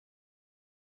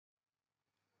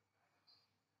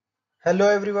Hello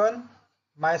everyone,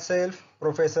 myself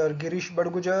Professor Girish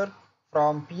Badgujar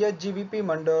from PHGVP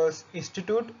Mandal's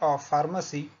Institute of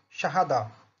Pharmacy,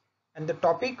 Shahada, and the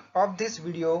topic of this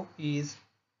video is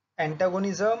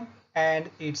antagonism and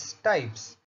its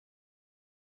types.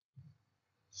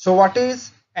 So what is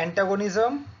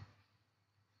antagonism?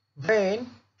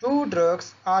 When two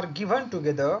drugs are given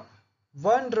together,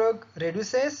 one drug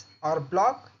reduces or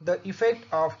block the effect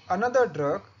of another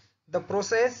drug. The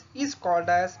process is called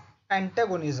as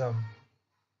antagonism.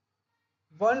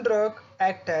 One drug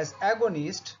acts as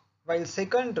agonist while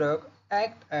second drug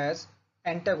acts as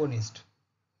antagonist.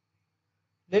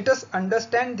 Let us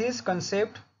understand this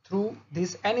concept through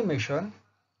this animation.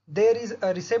 There is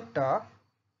a receptor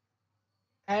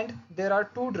and there are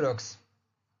two drugs.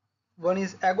 One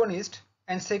is agonist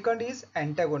and second is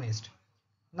antagonist.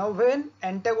 Now when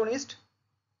antagonist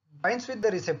binds with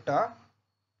the receptor,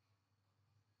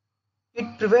 it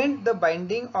prevents the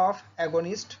binding of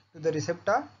agonist to the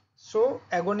receptor, so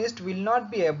agonist will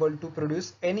not be able to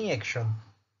produce any action.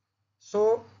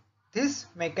 So this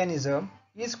mechanism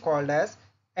is called as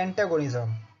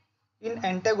antagonism. In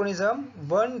antagonism,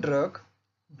 one drug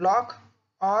block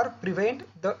or prevent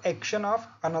the action of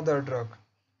another drug.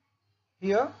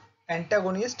 Here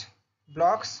antagonist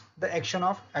blocks the action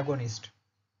of agonist.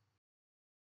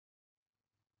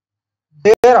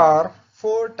 There are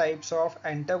four types of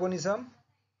antagonism.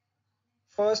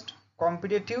 First,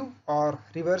 competitive or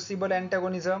reversible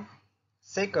antagonism.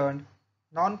 Second,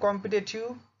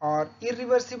 non-competitive or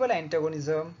irreversible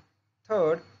antagonism.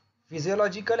 Third,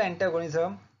 physiological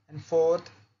antagonism. And fourth,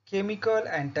 chemical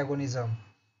antagonism.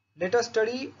 Let us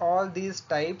study all these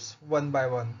types one by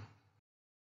one.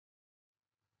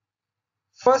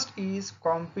 First is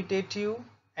competitive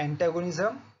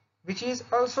antagonism, which is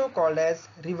also called as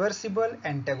reversible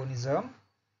antagonism.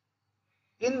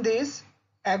 In this,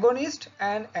 agonist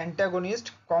and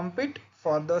antagonist compete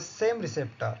for the same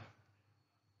receptor.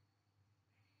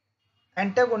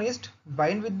 Antagonist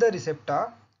bind with the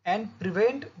receptor and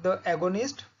prevent the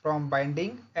agonist from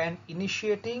binding and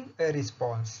initiating a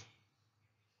response.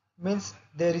 Means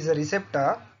there is a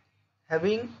receptor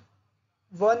having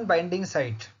one binding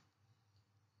site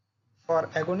for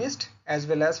agonist as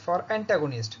well as for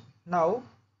antagonist. Now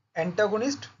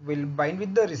antagonist will bind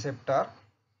with the receptor,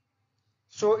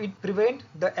 so it prevents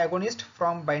the agonist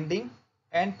from binding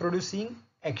and producing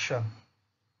action.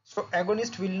 So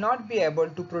agonist will not be able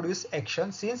to produce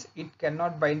action since it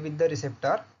cannot bind with the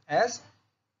receptor, as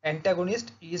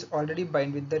antagonist is already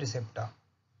bind with the receptor.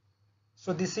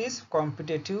 So this is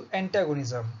competitive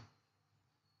antagonism.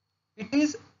 It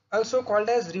is also called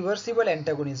as reversible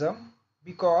antagonism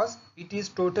because it is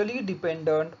totally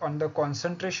dependent on the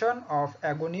concentration of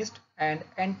agonist and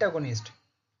antagonist.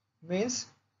 Means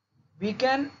we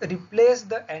can replace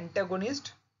the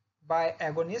antagonist by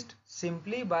agonist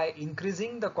simply by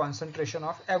increasing the concentration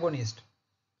of agonist.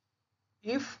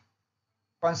 If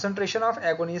concentration of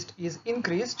agonist is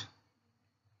increased,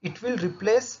 it will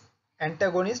replace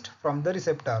antagonist from the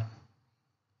receptor,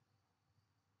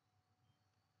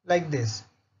 like this.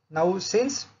 Now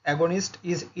since agonist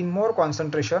is in more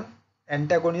concentration,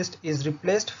 antagonist is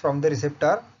replaced from the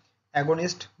receptor,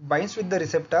 agonist binds with the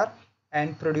receptor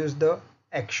and produce the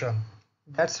action.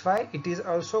 That's why it is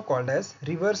also called as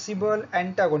reversible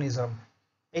antagonism.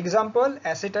 Example,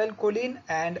 acetylcholine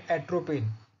and atropine.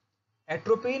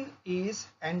 Atropine is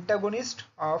antagonist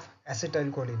of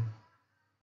acetylcholine.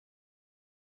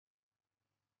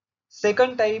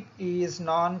 Second type is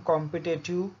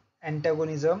non-competitive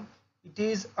antagonism. It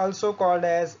is also called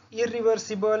as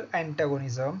irreversible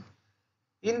antagonism.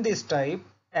 In this type,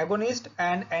 agonist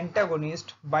and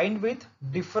antagonist bind with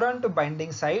different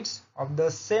binding sites of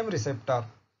the same receptor.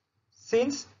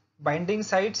 Since binding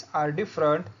sites are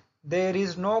different, there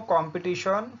is no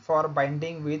competition for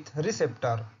binding with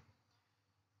receptor.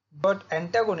 But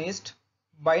antagonist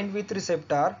bind with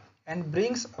receptor and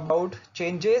brings about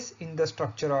changes in the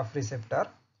structure of receptor.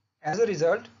 As a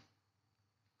result,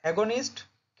 agonist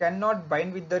cannot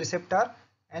bind with the receptor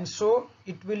and so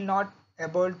it will not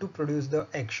able to produce the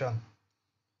action.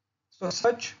 So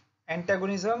such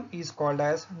antagonism is called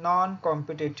as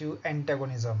non-competitive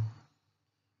antagonism.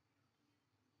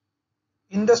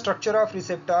 In the structure of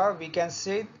receptor, we can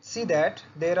see that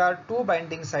there are two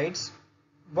binding sites,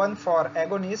 one for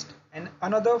agonist and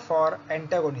another for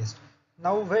antagonist.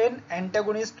 Now when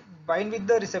antagonist bind with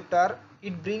the receptor,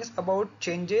 it brings about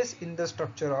changes in the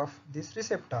structure of this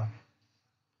receptor.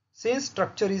 Since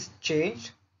structure is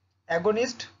changed,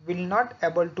 agonist will not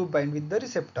able to bind with the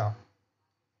receptor.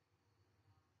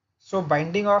 So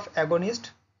binding of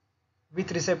agonist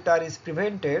with receptor is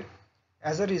prevented.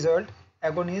 As a result,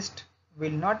 agonist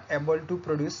will not able to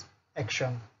produce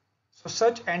action. So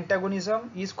such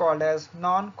antagonism is called as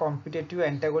non-competitive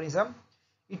antagonism.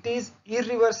 It is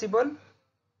irreversible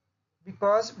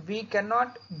because we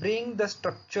cannot bring the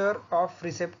structure of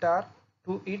receptor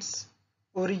to its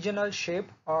original shape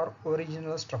or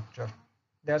original structure.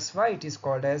 That's why it is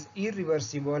called as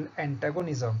irreversible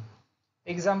antagonism.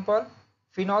 Example,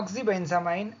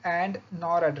 phenoxybenzamine and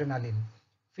noradrenaline.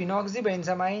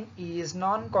 Phenoxybenzamine is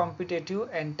non-competitive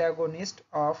antagonist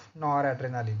of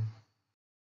noradrenaline.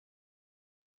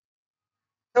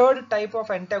 Third type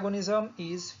of antagonism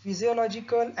is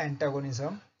physiological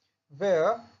antagonism,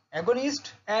 where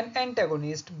agonist and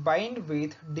antagonist bind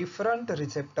with different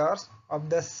receptors of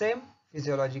the same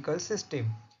physiological system,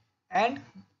 and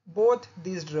both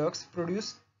these drugs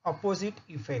produce opposite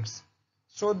effects.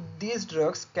 So these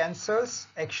drugs cancels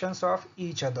actions of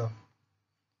each other.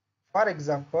 For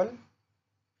example,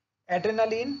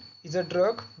 adrenaline is a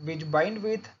drug which bind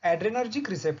with adrenergic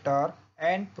receptor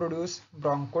and produce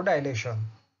bronchodilation,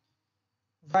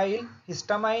 while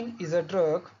histamine is a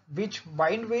drug which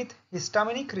bind with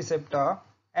histaminic receptor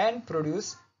and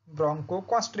produce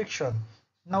bronchoconstriction.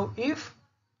 Now if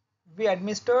we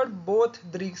administered both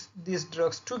these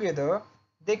drugs together,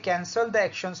 they cancel the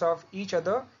actions of each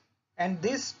other, and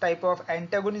this type of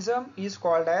antagonism is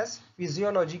called as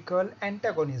physiological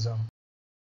antagonism.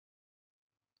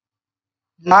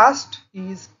 Last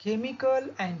is chemical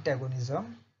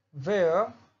antagonism,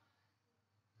 where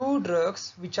two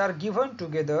drugs which are given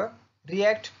together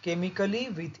react chemically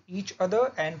with each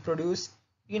other and produce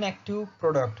inactive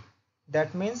product.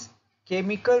 That means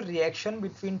chemical reaction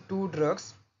between two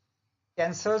drugs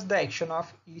cancels the action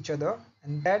of each other,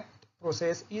 and that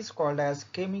process is called as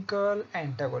chemical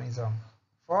antagonism.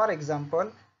 For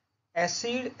example,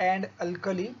 acid and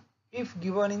alkali, if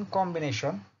given in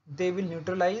combination, they will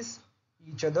neutralize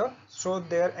each other, so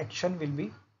their action will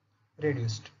be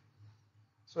reduced.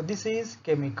 So this is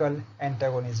chemical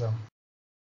antagonism.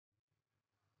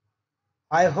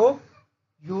 I hope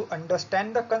you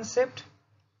understand the concept.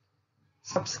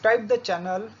 Subscribe the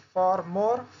channel for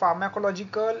more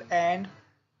pharmacological and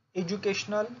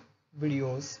educational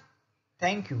videos.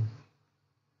 Thank you.